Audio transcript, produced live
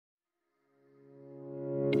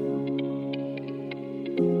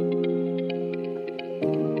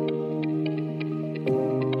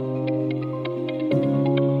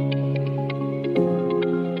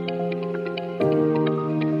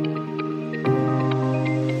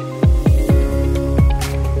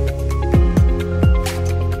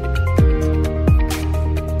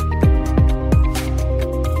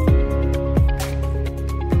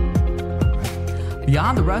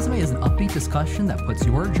the Resume is an upbeat discussion that puts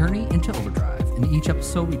your journey into overdrive. In each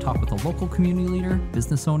episode, we talk with a local community leader,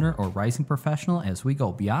 business owner, or rising professional as we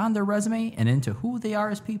go beyond their resume and into who they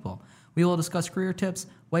are as people. We will discuss career tips,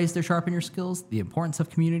 ways to sharpen your skills, the importance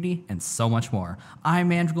of community, and so much more.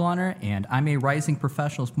 I'm Andrew Glonner, and I'm a Rising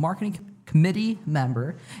Professionals Marketing Committee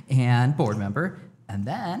member and board member. And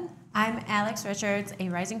then I'm Alex Richards, a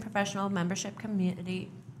Rising Professional Membership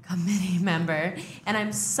Committee member, and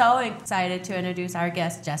I'm so excited to introduce our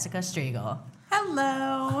guest, Jessica Striegel.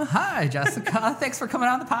 Hello. Hi, Jessica. Thanks for coming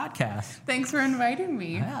on the podcast. Thanks for inviting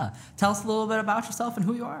me. Yeah. Tell us a little bit about yourself and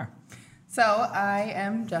who you are. So I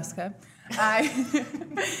am Jessica. I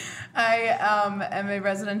am a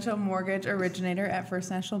residential mortgage originator at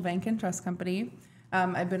First National Bank and Trust Company.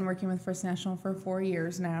 I've been working with First National for 4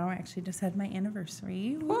 years now. I actually just had my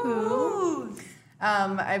anniversary. Woo-hoo.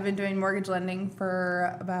 I've been doing mortgage lending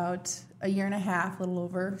for about a year and a half, a little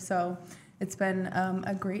over. So it's been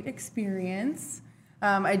a great experience.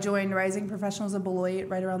 I joined Rising Professionals of Beloit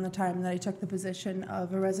right around the time that I took the position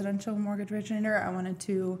of a residential mortgage originator. I wanted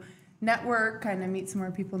to network, kind of meet some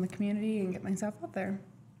more people in the community and get myself out there.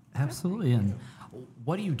 Absolutely. And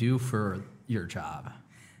what do you do for your job?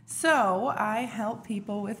 So I help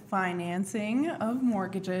people with financing of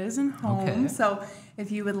mortgages and homes. Okay. So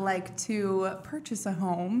if you would like to purchase a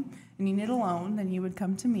home and you need a loan, then you would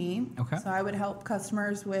come to me. Okay. So I would help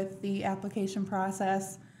customers with the application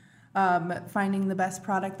process, finding the best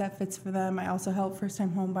product that fits for them. I also help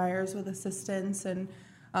first-time home buyers with assistance and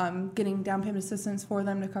getting down payment assistance for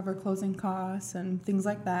them to cover closing costs and things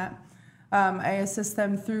like that. I assist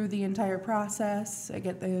them through the entire process. I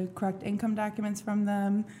get the correct income documents from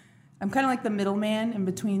them. I'm kind of like the middleman in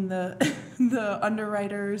between the the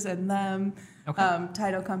underwriters and them. Okay.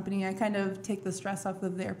 Title company. I kind of take the stress off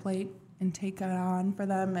of their plate and take it on for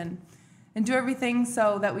them and do everything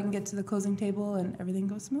so that we can get to the closing table and everything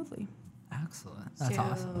goes smoothly. Excellent. That's so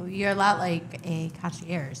awesome. You're a lot like a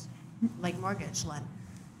concierge, like mortgage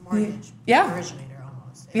Yeah. originator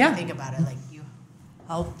almost. If Yeah. you think about it, like you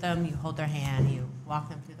help them, you hold their hand, you walk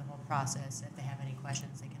them through the whole process. If they have any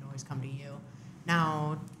questions, they can always come to you.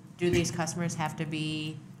 Now, do these customers have to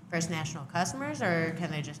be First National customers, or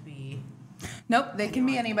can they just be? Nope, they can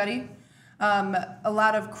be anybody. A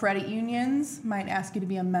lot of credit unions might ask you to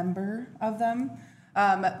be a member of them.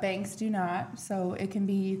 Banks do not. So it can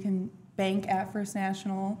be you can bank at First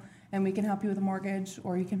National and we can help you with a mortgage,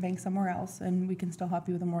 or you can bank somewhere else and we can still help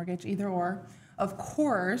you with a mortgage, either or. Of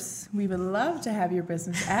course, we would love to have your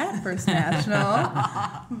business at First National,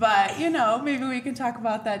 but, maybe we can talk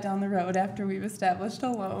about that down the road after we've established a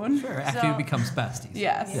loan. Sure, after you become besties.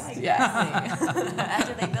 Yes, Yes.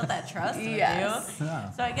 After they build that trust with Yes. you. Yeah.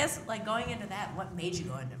 So I guess, like, going into that, what made you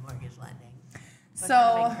go into mortgage lending? What So,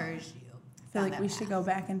 kind of encouraged you? I feel like we should go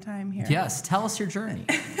back in time here. Yes, tell us your journey.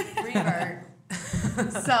 Revert.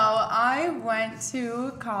 So I went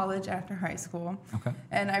to college after high school. Okay.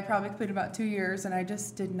 And I probably completed about 2 years, and I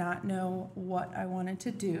just did not know what I wanted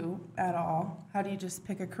to do at all. How do you just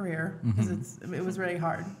pick a career? Because it was really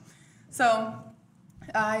hard. So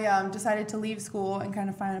I decided to leave school and kind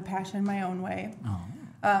of find a passion in my own way. Oh.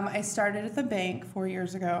 I started at the bank 4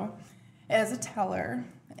 years ago as a teller,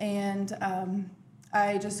 and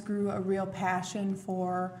I just grew a real passion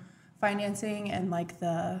for financing and like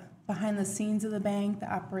the behind the scenes of the bank, the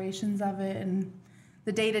operations of it, and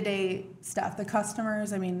the day-to-day stuff, the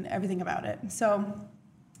customers, everything about it. So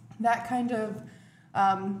that kind of,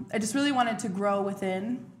 I just really wanted to grow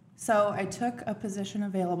within. So I took a position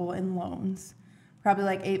available in loans, probably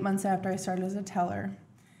like 8 months after I started as a teller,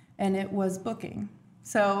 and it was booking.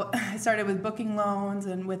 So I started with booking loans,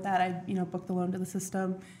 and with that, I book the loan to the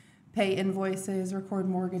system, pay invoices, record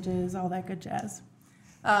mortgages, all that good jazz.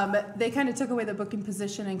 They kind of took away the booking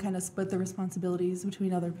position and kind of split the responsibilities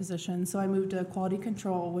between other positions. So I moved to quality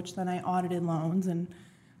control, which then I audited loans and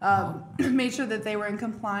made sure that they were in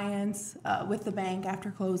compliance with the bank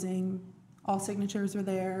after closing. All signatures were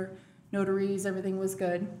there, notaries, everything was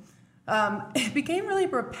good. It became really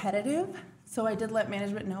repetitive, so I did let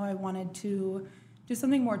management know I wanted to do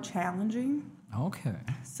something more challenging. Okay.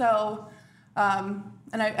 So,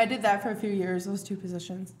 and I did that for a few years, those two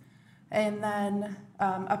positions. And then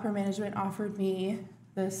upper management offered me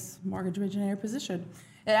this mortgage originator position.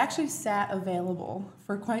 It actually sat available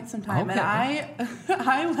for quite some time. Okay. And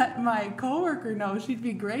I let my coworker know she'd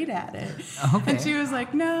be great at it. Okay. And she was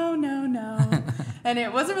like, no. And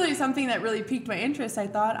it wasn't really something that really piqued my interest. I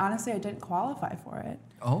thought, honestly, I didn't qualify for it.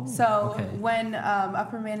 Oh, So okay. when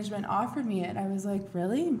upper management offered me it, I was like,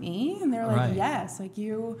 really? Me? And they were like, Right. yes. Like,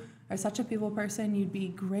 you are such a people person. You'd be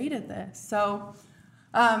great at this. So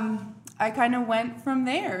I kind of went from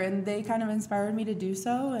there, and they kind of inspired me to do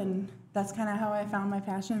so, and that's kind of how I found my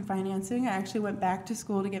passion in financing. I actually went back to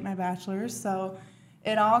school to get my bachelor's, so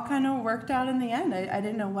it all kind of worked out in the end. I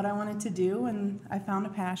didn't know what I wanted to do, and I found a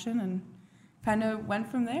passion and kind of went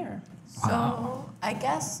from there. So I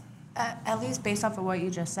guess, at least based off of what you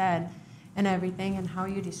just said and everything and how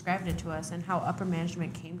you described it to us and how upper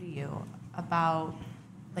management came to you about,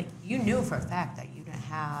 like, you knew for a fact that you didn't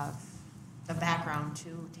have the background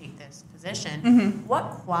to take this position. Mm-hmm. What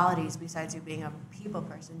qualities, besides you being a people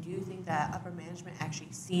person, do you think that upper management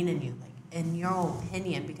actually seen in you, like, in your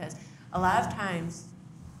opinion? Because a lot of times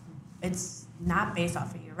it's not based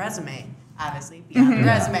off of your resume, obviously, beyond the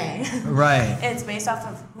resume. Right. It's based off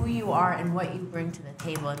of who you are and what you bring to the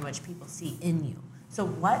table and which people see in you. So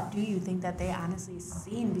what do you think that they honestly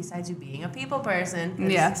seen besides you being a people person?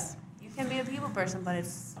 'Cause Yes. you can be a people person, but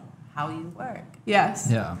it's how you work. Yes.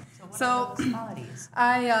 Yeah. So what are those qualities?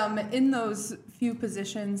 In those few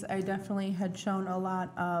positions, I definitely had shown a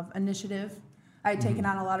lot of initiative. I had taken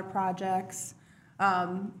on a lot of projects.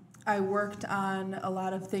 I worked on a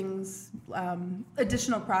lot of things,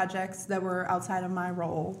 additional projects that were outside of my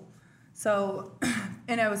role. So,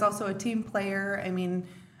 and I was also a team player. I mean,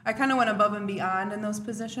 I kind of went above and beyond in those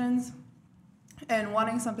positions, and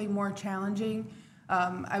wanting something more challenging.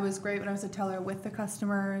 I was great when I was a teller with the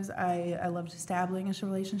customers. I loved establishing a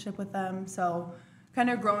relationship with them. So kind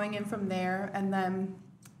of growing in from there. And then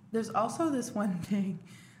there's also this one thing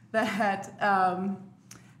that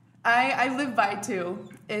I live by too.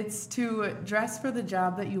 It's to dress for the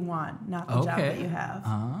job that you want, not the job that you have.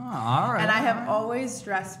 All right. And I have always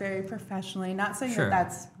dressed very professionally. Not saying Sure. that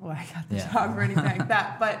that's why I got the job or anything like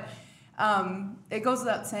that, but it goes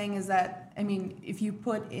without saying is that, I mean, if you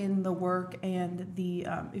put in the work and the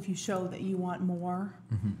if you show that you want more,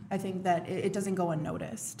 I think that it doesn't go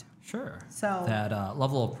unnoticed. Sure. So that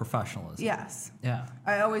level of professionalism. Yes. Yeah.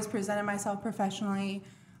 I always presented myself professionally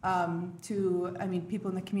to, I mean, people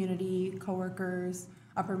in the community, coworkers,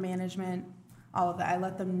 upper management, all of that. I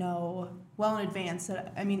let them know well in advance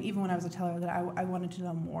that, I mean, even when I was a teller, that I wanted to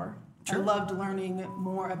know more. Sure. I loved learning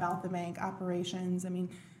more about the bank operations. I mean,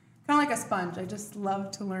 kind of like a sponge. I just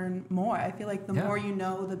love to learn more. I feel like the more you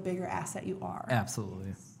know, the bigger asset you are.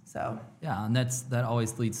 Absolutely. So yeah, and that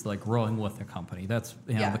always leads to like growing with the company. That's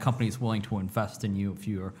the company's willing to invest in you if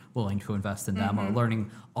you're willing to invest in them, or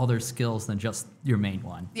learning other skills than just your main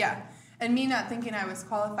one. Yeah, and me not thinking I was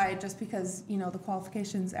qualified just because the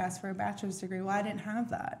qualifications asked for a bachelor's degree. Well, I didn't have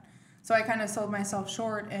that, so I kind of sold myself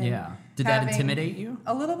short. And did that intimidate you?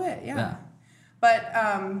 A little bit, yeah. But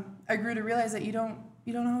I grew to realize that you don't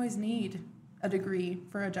always need a degree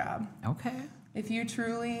for a job. Okay. If you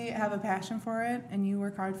truly have a passion for it and you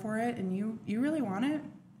work hard for it and you really want it,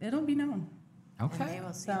 it'll be known. Okay. And they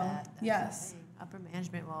will see So, that. That's yes. the thing. Upper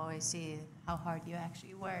management will always see how hard you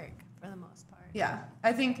actually work for the most part. Yeah.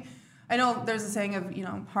 I know there's a saying of,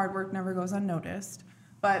 hard work never goes unnoticed,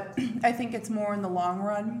 but I think it's more in the long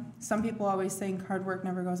run. Some people always think hard work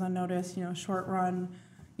never goes unnoticed, short run,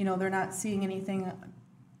 they're not seeing anything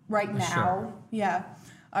right now. Sure. Yeah.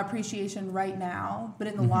 Appreciation right now, but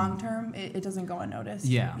in the long term, it doesn't go unnoticed.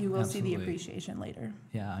 Yeah, you will see absolutely. the appreciation later.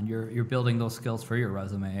 Yeah, and you're building those skills for your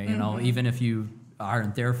resume. Even if you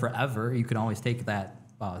aren't there forever, you can always take that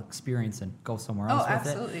experience and go somewhere else with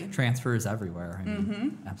absolutely. it. Transfers everywhere. I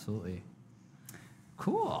mean, absolutely.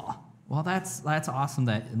 Cool. Well, that's awesome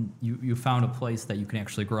that you found a place that you can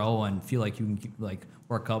actually grow and feel like you can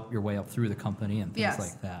work up your way up through the company and things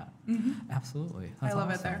like that. Absolutely. That's I love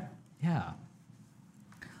awesome. it there. Yeah.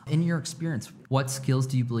 In your experience, what skills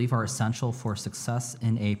do you believe are essential for success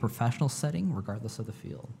in a professional setting, regardless of the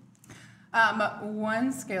field?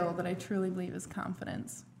 One skill that I truly believe is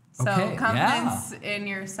confidence. So Okay, confidence in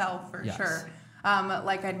yourself for Yes. sure.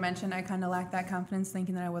 Like I'd mentioned, I kind of lacked that confidence,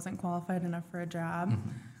 thinking that I wasn't qualified enough for a job.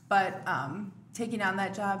 But taking on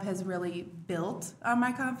that job has really built on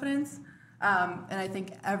my confidence. And I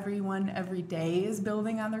think everyone every day is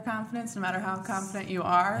building on their confidence, no matter how confident you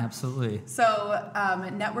are. Absolutely. So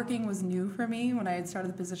networking was new for me when I had started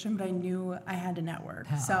the position, but I knew I had to network.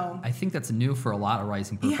 Yeah. So I think that's new for a lot of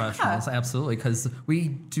rising professionals. Absolutely, because we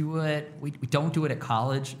do it. We don't do it at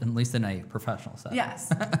college, at least in a professional setting.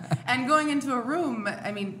 yes, and going into a room,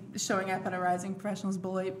 I mean, showing up at a rising professionals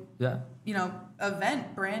bullet,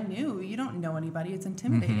 event, brand new. You don't know anybody. It's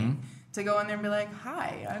intimidating. To go in there and be like,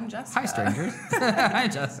 "Hi, I'm Jessica." Hi, strangers. Hi,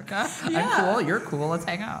 Jessica. Yeah. I'm cool. You're cool. Let's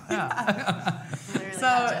hang out. Yeah. Literally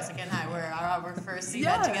how Jessica and I were our first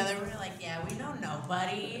event together. We were like, yeah, we know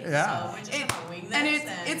nobody, so we're just gonna wing this. And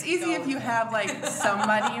it's easy if you have like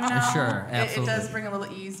somebody you know. Sure, it does bring a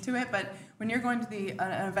little ease to it, but when you're going to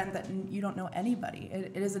an event that you don't know anybody,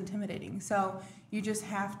 it is intimidating. So you just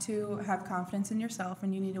have to have confidence in yourself,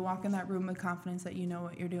 and you need to walk in that room with confidence that you know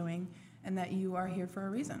what you're doing and that you are here for a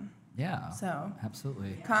reason. Yeah. So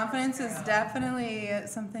absolutely. Confidence is definitely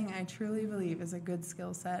something I truly believe is a good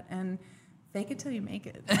skill set, and fake it till you make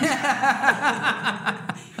it.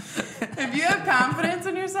 If you have confidence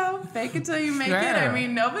in yourself, fake it till you make it. I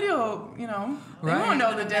mean, nobody will, they won't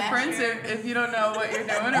know the difference if you don't know what you're doing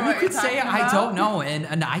or what you're talking about. You could say, I don't know,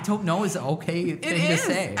 and I don't know is an okay thing to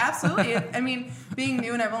say. Absolutely. I mean, being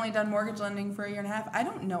new, and I've only done mortgage lending for a year and a half, I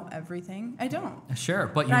don't know everything. I don't. Sure,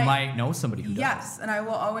 but you might know somebody who does. Yes, and I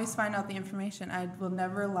will always find out the information. I will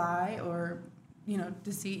never lie or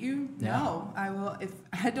deceive you. Yeah. No, I will. If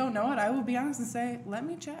I don't know it, I will be honest and say, let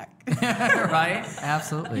me check. Right?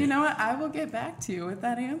 Absolutely. You know what? I will get back to you with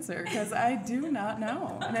that answer because I do not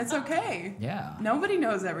know. And it's okay. Yeah. Nobody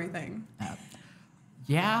knows everything.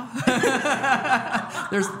 Yeah.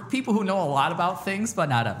 There's people who know a lot about things, but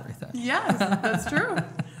not everything. Yes, that's true.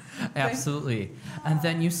 Absolutely. And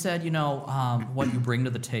then you said, what you bring to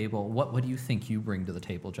the table. What do you think you bring to the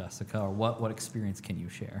table, Jessica? Or what experience can you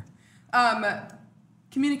share?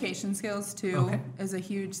 Communication skills, too, is a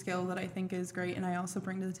huge skill that I think is great, and I also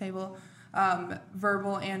bring to the table.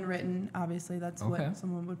 Verbal and written, obviously, that's what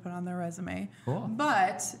someone would put on their resume. Cool.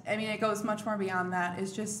 But, I mean, it goes much more beyond that.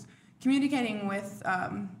 It's just communicating with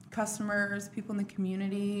customers, people in the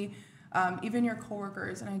community, even your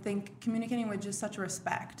coworkers. And I think communicating with just such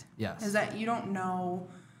respect. Yes. Is that you don't know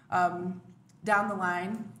down the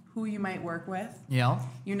line who you might work with. Yeah.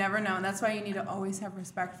 You never know, and that's why you need to always have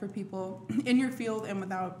respect for people in your field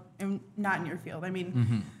and not in your field. I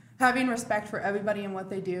mean, having respect for everybody and what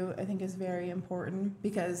they do, I think, is very important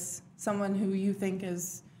because someone who you think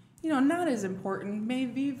is, not as important may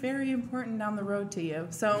be very important down the road to you.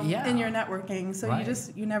 So in your networking, so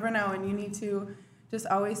you never know, and you need to just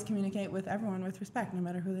always communicate with everyone with respect, no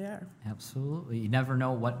matter who they are. Absolutely. You never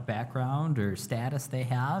know what background or status they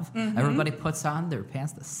have. Everybody puts on their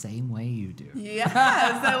pants the same way you do. Yes,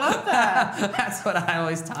 I love that. That's what I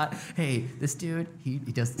always taught. Hey, this dude, he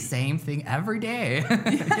does the same thing every day.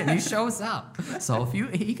 And he shows up. So if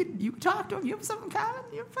you could talk to him, you have something in common,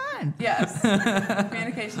 you're fine. Yes.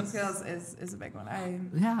 Communication skills is a big one. I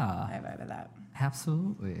vibe with that.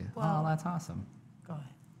 Absolutely. Well, that's awesome. Go ahead.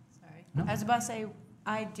 Sorry. No. I was about to say,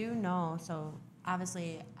 I do know, so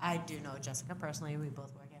obviously I do know Jessica personally. We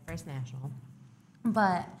both work at First National.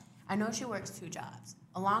 But I know she works 2 jobs,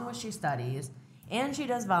 along with she studies, and she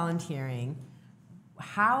does volunteering.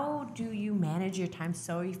 How do you manage your time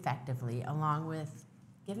so effectively, along with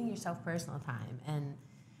giving yourself personal time? And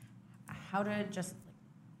how do you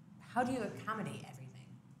accommodate everything?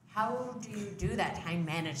 How do you do that time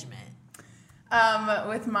management?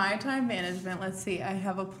 With my time management, let's see, I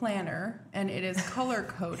have a planner, and it is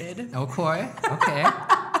color-coded. Okay.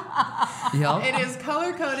 Yep. It is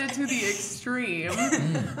color-coded to the extreme,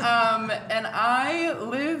 and I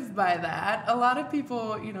live by that. A lot of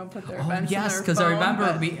people, put their events in their phone. Because I remember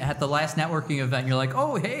at the last networking event, you're like,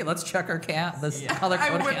 oh, hey, let's check our this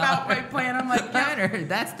color-coded I whip out my plan. I'm like, planner,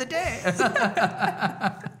 that's the day.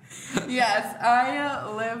 Yes, I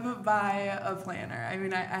live by a planner. I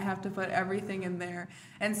mean, I have to put everything in there.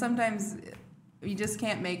 And sometimes you just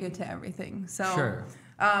can't make it to everything. So sure.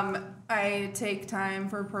 I take time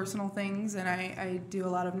for personal things, and I do a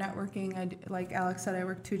lot of networking. Like Alex said, I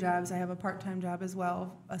work 2 jobs. I have a part-time job as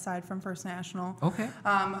well, aside from First National. Okay.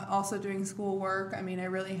 Also doing school work. I mean, I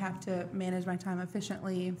really have to manage my time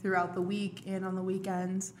efficiently throughout the week and on the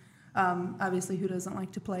weekends. Obviously, who doesn't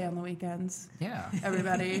like to play on the weekends? Yeah.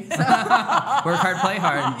 Everybody. Work hard, play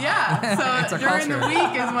hard. Yeah. So during the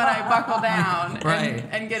week is when I buckle down Right.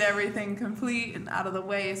 and get everything complete and out of the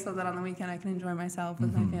way so that on the weekend I can enjoy myself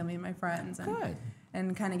with my family and my friends. And, Good.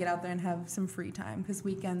 And kind of get out there and have some free time because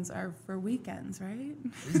weekends are for weekends, right?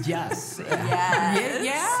 Yes. Yes.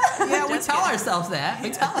 Yeah, we tell ourselves that.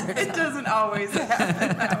 It doesn't always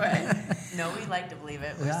happen that way. No, we like to believe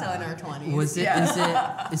it. We're still in our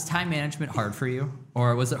 20s. Is time management hard for you?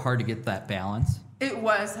 Or was it hard to get that balance? It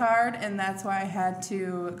was hard, and that's why I had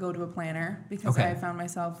to go to a planner because I found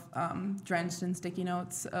myself drenched in sticky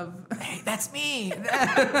notes of hey, that's me.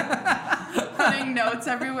 putting notes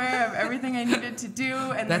everywhere of everything I needed to do,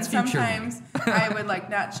 and that's then sometimes I would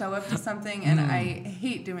not show up to something, and I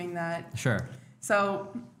hate doing that. Sure.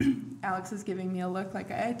 So Alex is giving me a look like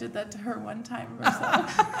I did that to her one time or so.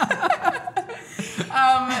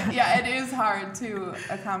 Yeah, it is hard to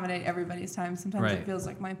accommodate everybody's time. Sometimes Right. it feels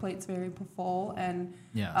like my plate's very full, and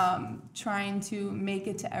Yes. trying to make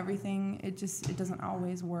it to everything, it doesn't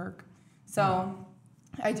always work. So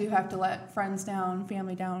I do have to let friends down,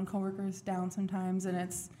 family down, coworkers down sometimes, and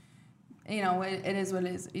it's, you know, it is what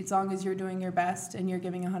it is. As long as you're doing your best and you're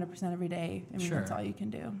giving 100% every day, I mean, Sure. that's all you can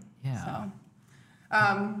do. Yeah. So,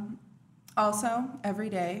 also, every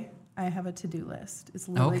day, I have a to-do list. It's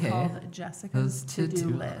literally Okay. called Jessica's Those to-do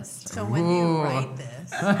to-do list. So when you Ooh. write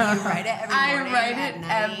this, you write it every I morning. write at it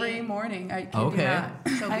night? every morning. I kid Okay. you not.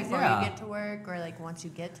 So before Yeah. you get to work, or like once you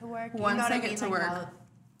get to work. Once you know what I I get mean? to Like work. how-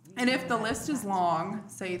 And if the list is long,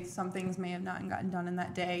 say some things may have not gotten done in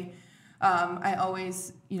that day, I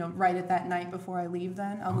always, write it that night before I leave.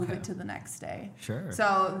 Then I'll move Okay. it to the next day. Sure.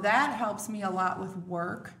 So that helps me a lot with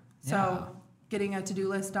work. So Yeah. getting a to-do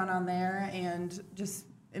list done on there, and just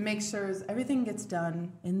it makes sure everything gets done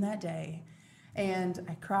in that day. And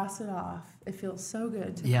I cross it off. It feels so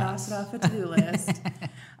good to cross it off a to-do list.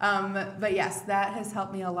 But yes, that has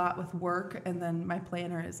helped me a lot with work. And then my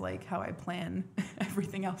planner is like how I plan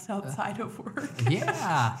everything else outside of work.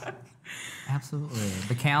 Yeah. Absolutely.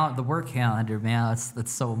 The work calendar, man,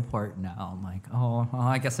 that's so important now. I'm like, oh, well,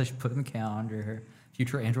 I guess I should put it in the calendar.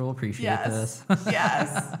 Future Andrew will appreciate this.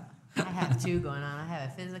 Yes. I have two going on. I have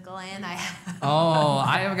a physical and I have. Oh,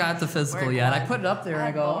 I haven't got the physical Work yet. I one. put it up there and I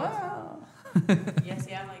I go, have oh. Yeah,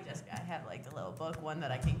 see, I'm like Jessica. I have like the little book, one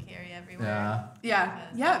that I can carry everywhere. Yeah.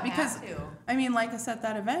 Yeah, I because have to. I mean, like I said,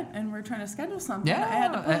 that event, and we're trying to schedule something. Yeah. I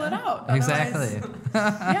had to pull it out. Exactly. Otherwise,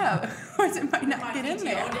 yeah, otherwise it might not My get in PTO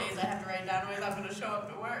there. days, I have to write down ways I'm going to show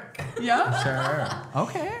up to work. Yeah. Sure.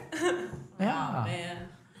 Okay. Yeah. Oh, man.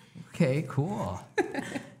 Okay, cool.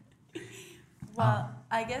 Well,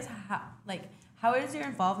 I guess how is your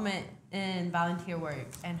involvement in volunteer work,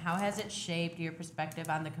 and how has it shaped your perspective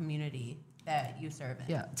on the community that you serve in?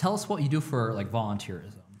 Yeah. Tell us what you do for like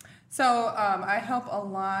volunteerism. So I help a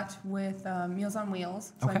lot with Meals on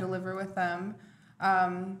Wheels. So Okay. I deliver with them.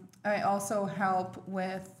 I also help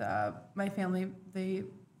with my family. They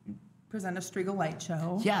present a Striegel light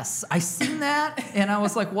show. Yes, I seen that and I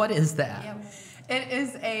was like, what is that? Yep. It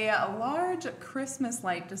is a large Christmas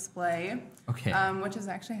light display, Okay. which is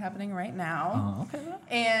actually happening right now. Oh, okay.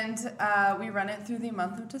 And we run it through the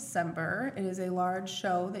month of December. It is a large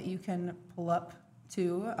show that you can pull up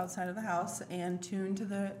to outside of the house and tune to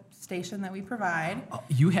the station that we provide. Oh,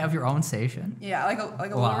 you have your own station? Yeah, like a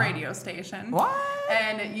Wow. little radio station. What?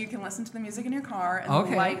 And you can listen to the music in your car, and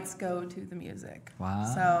Okay. the lights go to the music. Wow.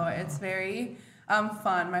 So it's very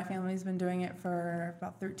fun. My family's been doing it for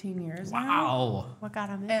about 13 years now. Wow. What got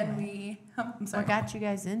them into And it? I'm sorry. What got you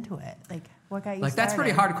guys into it? Like, what got you Like that's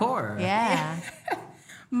pretty started? hardcore. Yeah.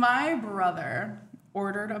 My brother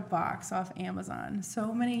ordered a box off Amazon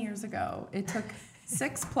so many years ago. It took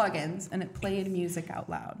 6 plugins and it played music out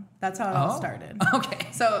loud. That's how it all started. Okay.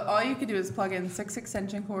 So all you could do is plug in 6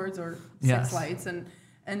 extension cords or 6 Yes. lights and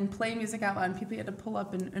play music out loud. And people had to pull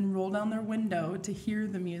up and roll down their window to hear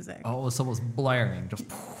the music. Oh, so it was blaring. Just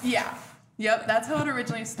Yeah. Yep, that's how it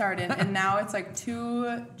originally started. And now it's like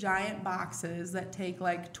 2 giant boxes that take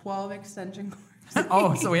like 12 extension cords.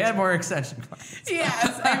 oh, so we had more extension cords.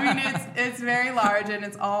 Yes, I mean it's very large and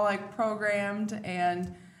it's all like programmed,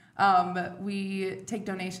 and we take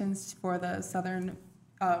donations for the Southern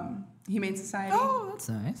Humane Society. Oh, that's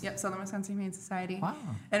nice. Yep, Southern Wisconsin Humane Society. Wow.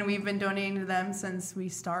 And we've been donating to them since we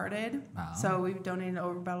started. Wow. So we've donated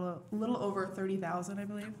about a little over 30,000, I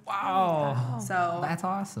believe. Wow. So That's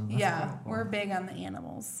awesome. That's yeah, cool. we're big on the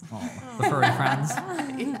animals. Oh, the furry friends.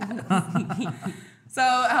 So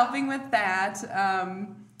helping with that,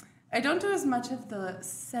 I don't do as much of the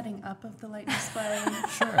setting up of the light display.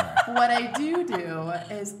 Sure. What I do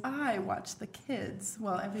is I watch the kids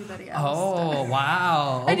while everybody else Oh, does.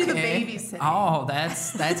 wow. I do the okay. babysitting. Oh,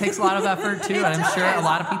 that takes a lot of effort too, and I'm sure a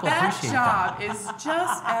lot of people that appreciate job is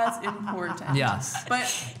just as important. Yes. But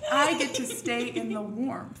I get to stay in the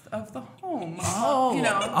warmth of the home. Oh, You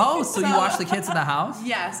know. oh, so you watch the kids in the house?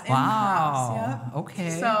 Yes, in Wow. the house. Yep. Okay.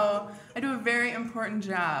 So I do a very important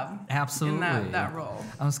job Absolutely. in that role.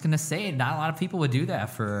 I was gonna say, not a lot of people would do that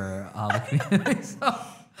for the community. So.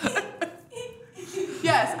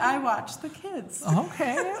 Yes, I watch the kids.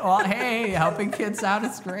 Okay. Well, hey, helping kids out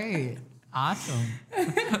is great. Awesome.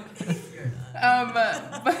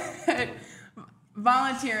 But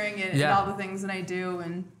volunteering and Yeah. all the things that I do,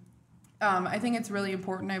 and I think it's really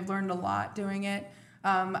important. I've learned a lot doing it.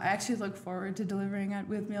 I actually look forward to delivering it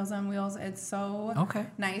with Meals on Wheels. It's so Okay.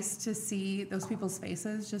 nice to see those people's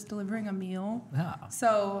faces just delivering a meal. Yeah.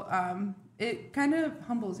 So it kind of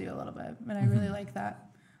humbles you a little bit, and I really like that.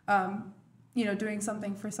 doing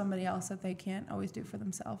something for somebody else that they can't always do for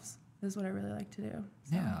themselves is what I really like to do.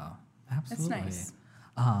 So Yeah, absolutely. it's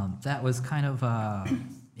nice. That was kind of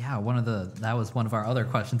that was one of our other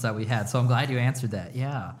questions that we had. So I'm glad you answered that.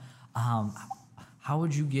 Yeah. How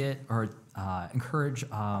would you get or encourage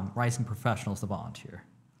rising professionals to volunteer?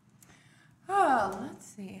 Oh, let's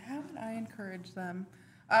see. How would I encourage them?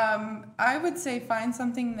 I would say find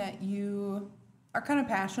something that you are kind of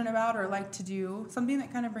passionate about or like to do, something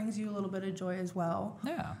that kind of brings you a little bit of joy as well.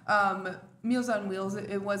 Yeah. Meals on Wheels,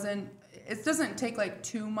 it doesn't take like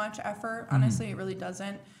too much effort. Honestly, it really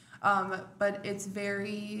doesn't. But it's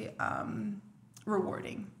very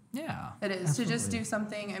rewarding. Yeah. It is absolutely. to just do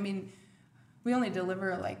something. I mean, we only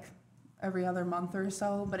deliver like every other month or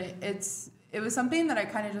so, but it was something that I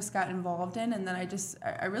kind of just got involved in, and then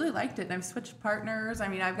I really liked it, and I've switched partners. I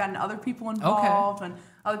mean, I've gotten other people involved, and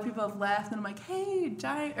other people have left, and I'm like, hey,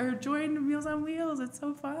 join Meals on Wheels. It's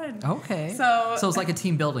so fun. Okay. So it's like a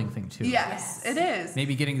team building thing too. Yes, it is.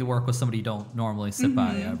 Maybe getting to work with somebody you don't normally sit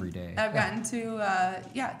by every day. I've gotten to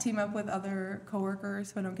team up with other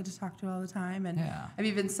coworkers who I don't get to talk to all the time, and I've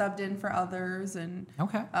even subbed in for others, and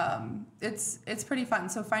it's pretty fun.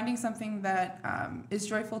 So finding something that is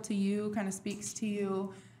joyful to you, kind of speaks to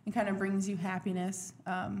you, and kind of brings you happiness,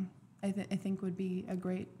 I think would be a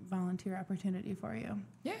great volunteer opportunity for you.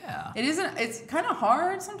 Yeah. It's kind of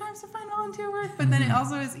hard sometimes to find volunteer work, but then it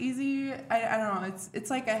also is easy. I don't know. It's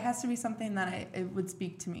like it has to be something that it would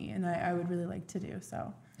speak to me, and I would really like to do.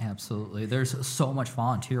 So Absolutely. There's so much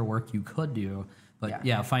volunteer work you could do, but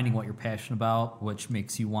finding what you're passionate about, which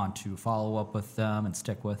makes you want to follow up with them and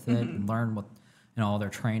stick with it and learn what their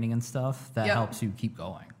training and stuff, that helps you keep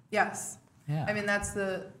going. Yes. Yeah. I mean, that's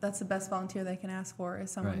the best volunteer they can ask for,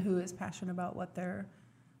 is someone who is passionate about what they're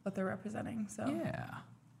representing. So yeah,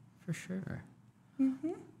 for sure.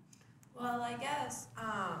 Well, I guess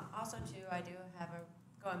also too, I do have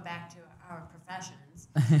going back to our professions.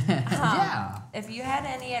 If you had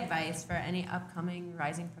any advice for any upcoming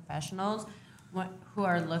rising professionals who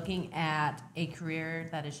are looking at a career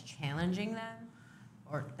that is challenging them,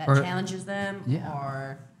 or challenges them,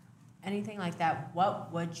 or anything like that,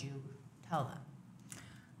 what would you tell them?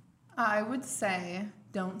 I would say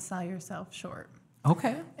don't sell yourself short.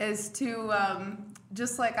 Okay. Is to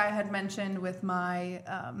just like I had mentioned with my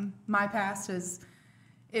past, is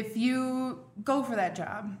if you go for that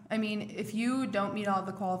job, I mean, if you don't meet all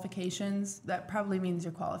the qualifications, that probably means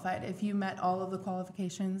you're qualified. If you met all of the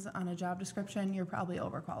qualifications on a job description, you're probably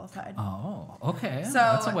overqualified. Oh, okay. So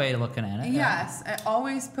that's a way of looking at it. Yes.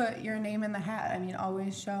 Always put your name in the hat. I mean,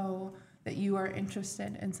 always show that you are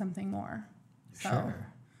interested in something more. Sure.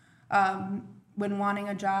 So, when wanting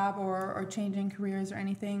a job or changing careers or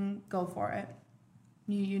anything, go for it.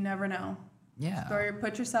 You never know. Yeah.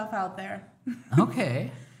 Put yourself out there. Okay.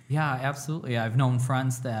 Yeah, absolutely. I've known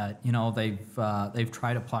friends that they've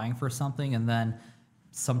tried applying for something, and then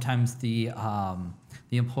sometimes the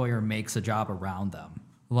employer makes a job around them.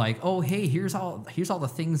 Like, oh, hey, here's all the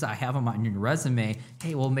things I have on your resume.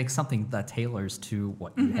 Hey, we'll make something that tailors to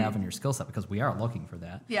what you have in your skill set, because we are looking for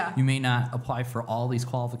that. Yeah. You may not apply for all these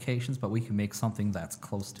qualifications, but we can make something that's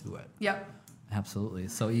close to it. Yep. Absolutely.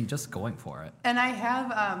 So you just going for it. And I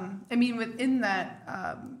have, within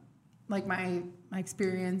that, like my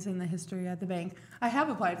experience in the history at the bank, I have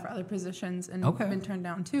applied for other positions and been turned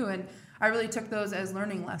down too. And I really took those as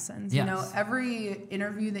learning lessons. Yes. You know, every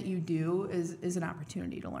interview that you do is an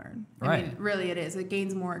opportunity to learn. Right. I mean, really it is. It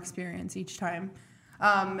gains more experience each time.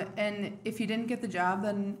 And if you didn't get the job,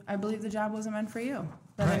 then I believe the job wasn't meant for you.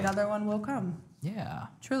 Then another one will come. Yeah.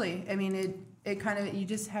 Truly. I mean, it kind of, you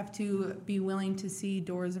just have to be willing to see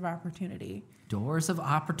doors of opportunity. Doors of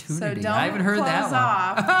opportunity. So don't I haven't heard that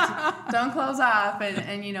off. Don't close off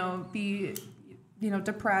and be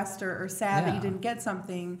depressed or sad that you didn't get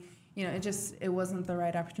something. You know, it wasn't the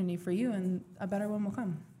right opportunity for you, and a better one will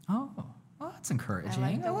come. Oh, well, that's encouraging.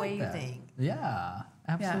 I like the way you think. Yeah,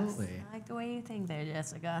 absolutely. Yes. I like the way you think there,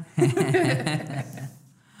 Jessica.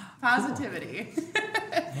 Positivity.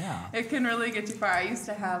 Yeah. It can really get you far. I used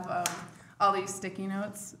to have all these sticky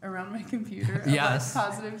notes around my computer of Yes.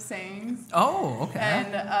 positive sayings. Oh, okay.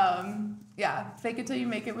 And fake it till you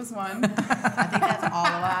make it was one. I think that's all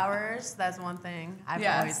of ours. That's one thing I've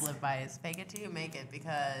Yes. always lived by, is fake it till you make it,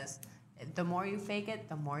 because the more you fake it,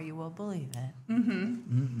 the more you will believe it.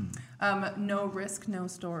 No risk, no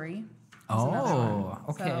story. Oh,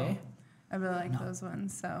 okay. So I really like those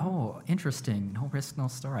ones. So Oh, interesting. No risk, no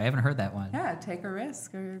story. I haven't heard that one. yeah, take a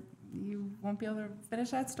risk or you won't be able to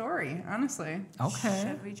finish that story, honestly. Okay.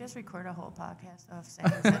 Should we just record a whole podcast of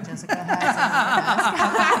sayings that Jessica has?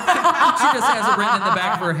 She just has it written in the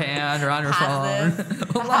back of her hand or on her phone.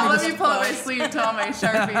 Let me pull up my sleeve to all my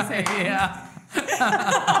Sharpie sayings. Yeah.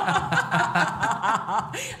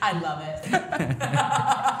 I love it.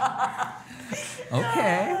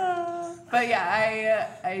 Okay. But yeah,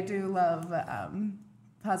 I do love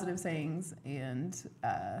positive sayings and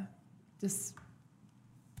just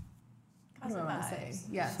what do I want to say?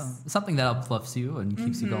 Yes. So, something that uplifts you and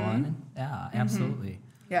keeps you going. Yeah, absolutely.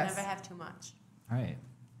 Yes. Never have too much. All right.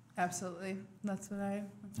 Absolutely. That's what I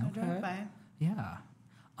Okay. drive by. Yeah.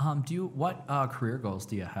 What career goals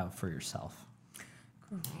do you have for yourself?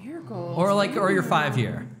 Career goals. Or your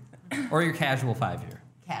 5-year, or your casual 5-year.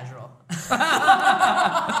 Casual.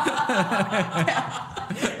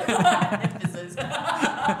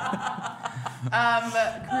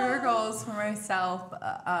 Career goals for myself.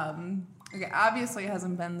 Okay, obviously it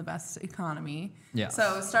hasn't been the best economy. Yeah.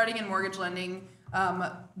 So starting in mortgage lending,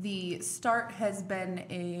 the start has been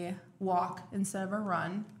a walk instead of a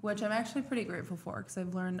run, which I'm actually pretty grateful for because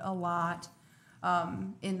I've learned a lot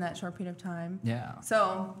in that short period of time. Yeah.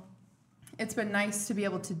 So it's been nice to be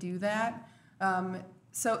able to do that.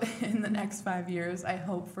 So in the next 5 years, I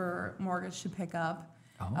hope for mortgage to pick up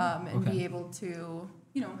and be able to,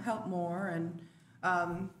 help more and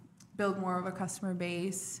build more of a customer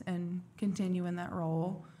base and continue in that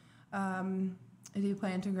role. I do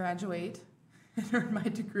plan to graduate and earn my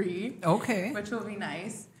degree. Okay. Which will be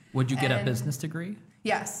nice. Would you get a business degree?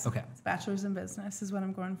 Yes. Okay. It's bachelor's in business is what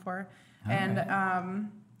I'm going for. All right.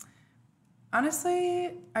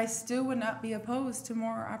 Honestly, I still would not be opposed to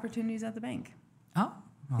more opportunities at the bank. Oh,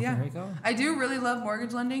 well, Yeah. there you go. I do really love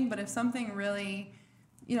mortgage lending, but if something really,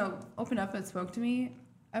 opened up and spoke to me,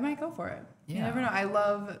 I might go for it. You Yeah. never know. I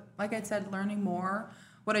love, like I said, learning more.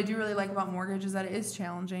 What I do really like about mortgage is that it is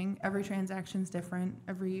challenging. Every transaction is different.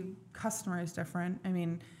 Every customer is different.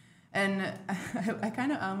 And I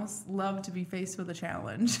kind of almost love to be faced with a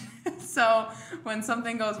challenge. So when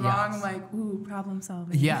something goes wrong, I'm like, ooh, problem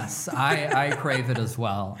solving. Yes, I crave it as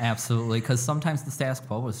well, absolutely. Because sometimes the status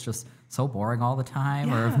quo is just so boring all the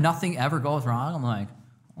time, or if nothing ever goes wrong, I'm like,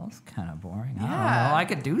 well, it's kind of boring. I don't know. I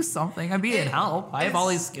could do something. I'd be in help. I have all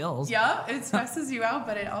these skills. Yeah, it stresses you out,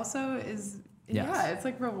 but it also is. Yes. Yeah, it's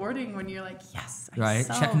like rewarding when you're like, yes, I Right,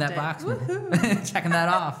 solved checking that it. box, Woohoo. checking that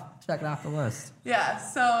off, checking off the list. Yeah,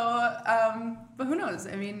 so, but who knows?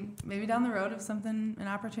 Maybe down the road, if an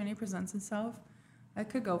opportunity presents itself, I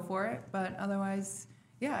could go for it. But otherwise,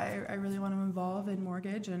 yeah, I really want to involve in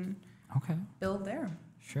mortgage and build there.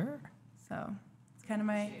 Sure. So it's kind of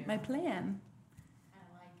my plan. I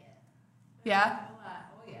like it. Yeah.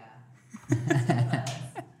 Oh, yeah.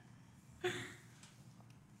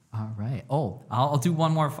 All right. Oh, I'll do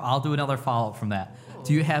one more. I'll do another follow-up from that. Ooh.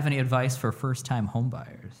 Do you have any advice for first-time home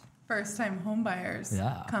buyers? First-time home buyers.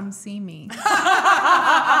 Yeah. Come see me. Great.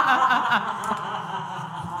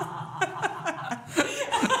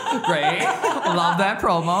 Love that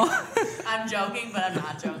promo. I'm joking, but I'm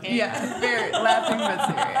not joking. Yeah, very laughing but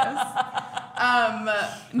serious.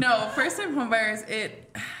 No, first-time home buyers.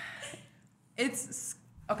 It's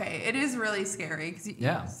okay. It is really scary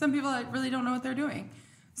because some people really don't know what they're doing.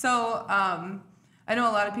 So I know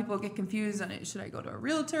a lot of people get confused on it. Should I go to a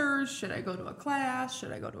realtor? Should I go to a class?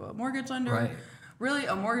 Should I go to a mortgage lender? Right. Really,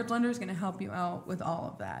 a mortgage lender is going to help you out with all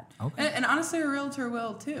of that. Okay. And honestly, a realtor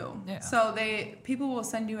will too. Yeah. So people will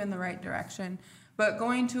send you in the right direction. But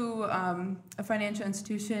going to a financial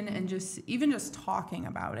institution and just talking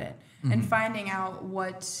about it and finding out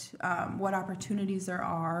what opportunities there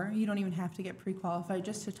are. You don't even have to get pre-qualified.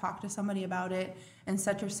 Just to talk to somebody about it and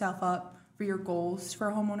set yourself up for your goals for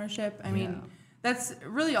homeownership. I mean, that's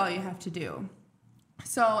really all you have to do.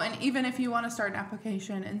 So, and even if you want to start an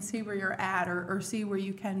application and see where you're at or see where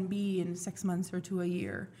you can be in 6 months or to a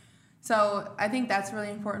year. So I think that's really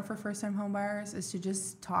important for first-time home buyers is to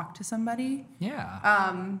just talk to somebody.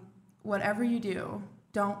 Yeah. Whatever you do,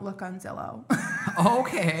 don't look on Zillow.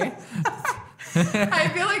 Okay. I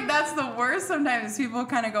feel like that's the worst sometimes. People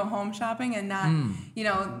kind of go home shopping and not,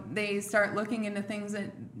 they start looking into things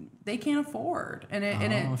that they can't afford. And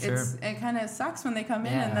it kind of sucks when they come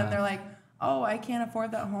in and then they're like, oh, I can't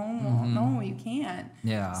afford that home. Well, no, you can't.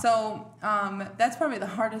 Yeah. So that's probably the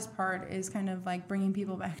hardest part is kind of like bringing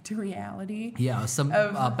people back to reality. Yeah, some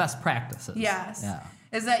best practices. Yes. Yeah.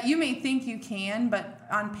 Is that you may think you can, but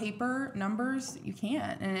on paper, numbers, you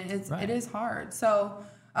can't. And it is hard. So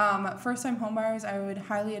first-time homebuyers, I would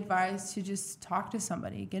highly advise to just talk to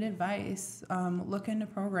somebody, get advice, look into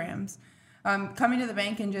programs. coming to the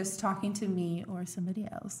bank and just talking to me or somebody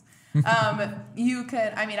else, you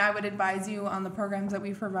could, I would advise you on the programs that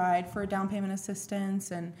we provide for down payment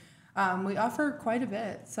assistance, and we offer quite a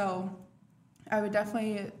bit. So I would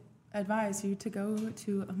definitely advise you to go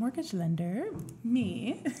to a mortgage lender,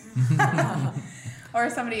 me, or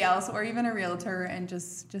somebody else, or even a realtor, and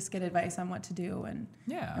just get advice on what to do and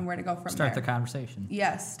where to go from there. Start the conversation.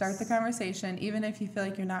 Yes, start the conversation. Even if you feel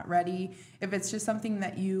like you're not ready, if it's just something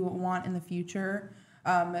that you want in the future,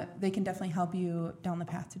 they can definitely help you down the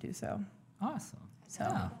path to do so. Awesome. So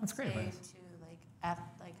that's great advice.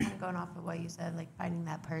 Kind of going off of what you said, like finding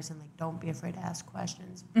that person, like don't be afraid to ask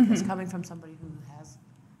questions. Because coming from somebody who has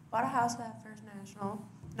bought a house at First National,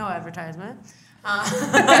 no advertisement,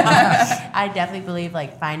 I definitely believe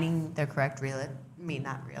like finding the correct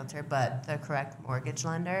not realtor, but the correct mortgage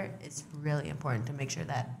lender is really important to make sure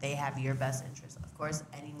that they have your best interest. Of course,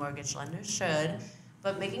 any mortgage lender should,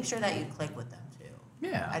 but making sure that you click with them too.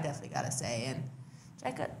 Yeah. I definitely gotta say, and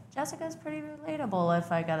Jessica's pretty relatable,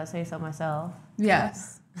 if I gotta say so myself.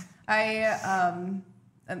 Yes. Like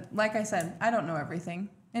I said, I don't know everything,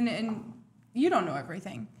 and you don't know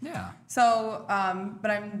everything. Yeah. So, but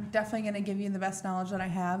I'm definitely going to give you the best knowledge that I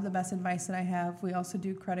have, the best advice that I have. We also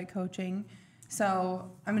do credit coaching. So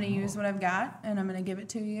I'm going to use what I've got, and I'm going to give it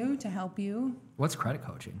to you to help you. What's credit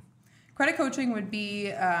coaching? Credit coaching would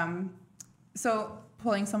be, so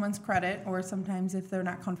pulling someone's credit, or sometimes if they're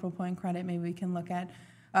not comfortable pulling credit, maybe we can look at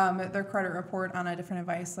their credit report on a different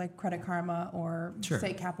device like Credit Karma or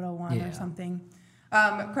State Capital One or something.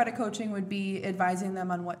 Credit coaching would be advising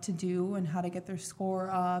them on what to do and how to get their score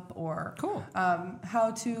up, or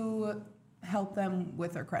how to help them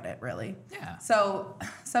with their credit, really. Yeah. So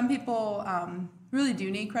some people really do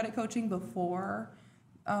need credit coaching before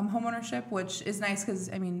homeownership, which is nice because,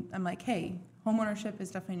 I'm like, hey, homeownership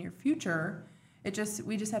is definitely in your future.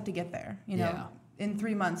 We just have to get there, you know. In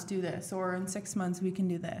 3 months, do this, or in 6 months, we can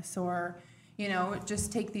do this, or,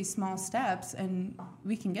 just take these small steps and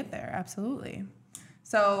we can get there. Absolutely.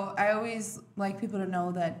 So I always like people to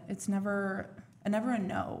know that it's never a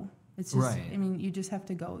no. It's just, you just have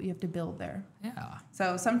to go. You have to build there. Yeah.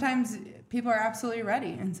 So sometimes people are absolutely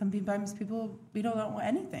ready, and sometimes we don't know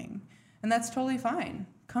anything, and that's totally fine.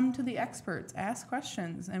 Come to the experts, ask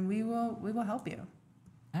questions, and we will help you.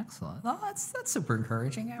 Excellent. Well, that's super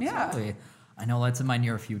encouraging. Absolutely. Yeah. I know that's in my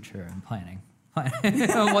near future. I'm planning.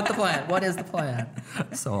 What is the plan?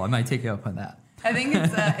 So I might take you up on that. I think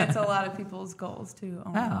it's a lot of people's goals to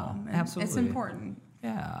own a home. Absolutely. It's important.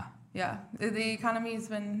 Yeah. Yeah. The economy has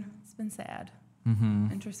been sad.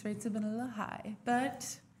 Mm-hmm. Interest rates have been a little high,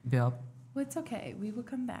 but it's okay. We will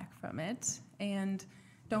come back from it. And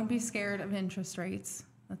don't be scared of interest rates.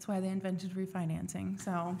 That's why they invented refinancing.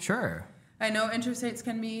 So sure. I know interest rates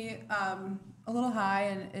can be a little high,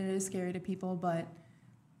 and it is scary to people, but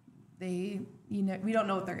we don't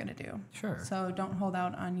know what they're going to do. Sure. So don't hold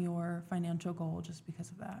out on your financial goal just because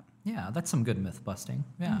of that. Yeah, that's some good myth busting.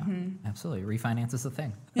 Yeah, absolutely. Refinance is a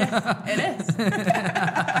thing. Yeah, it is.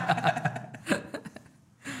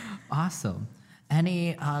 Awesome.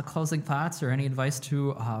 Any closing thoughts or any advice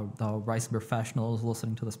to the rising professionals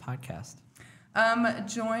listening to this podcast?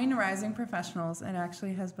 Join Rising Professionals. It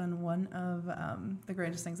actually has been one of the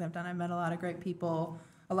greatest things I've done. I've met a lot of great people,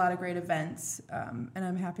 a lot of great events, and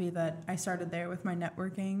I'm happy that I started there with my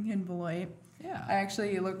networking in Beloit. Yeah. I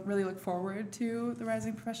actually really look forward to the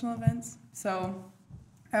Rising Professional events. So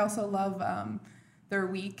I also love their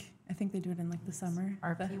week. I think they do it in like the summer.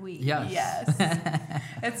 RP week. Yes.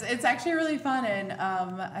 It's actually really fun, and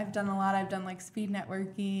I've done a lot. I've done like speed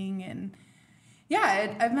networking, and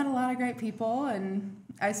I've met a lot of great people, and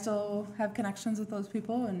I still have connections with those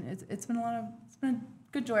people, and it's been a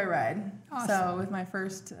good joyride. Awesome. So with my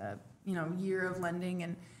first year of lending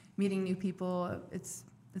and meeting new people, it's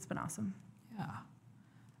been awesome. Yeah.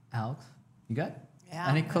 Alex, you good? Yeah.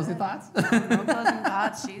 Any closing thoughts? No closing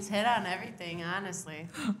thoughts. She's hit on everything, honestly.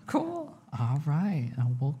 Cool. All right.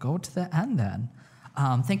 We'll go to the end then.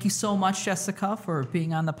 Thank you so much, Jessica, for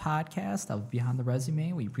being on the podcast of Beyond the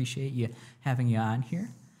Resume. We appreciate you having you on here.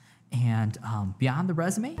 And Beyond the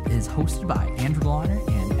Resume is hosted by Andrew Launer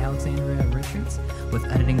and Alexandria Richards, with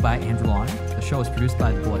editing by Andrew Launer. The show is produced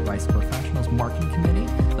by the Beloit Rice Professionals Marketing Committee.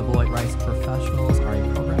 The Beloit Rice Professionals are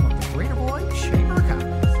a program of the Greater Beloit Chamber of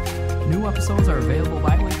Commerce. New episodes are available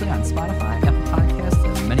bi-weekly on Spotify, Apple Podcasts,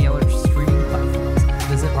 and many other streaming platforms.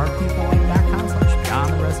 Visit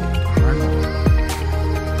rpbeloit.com/beyondtheresume to learn more.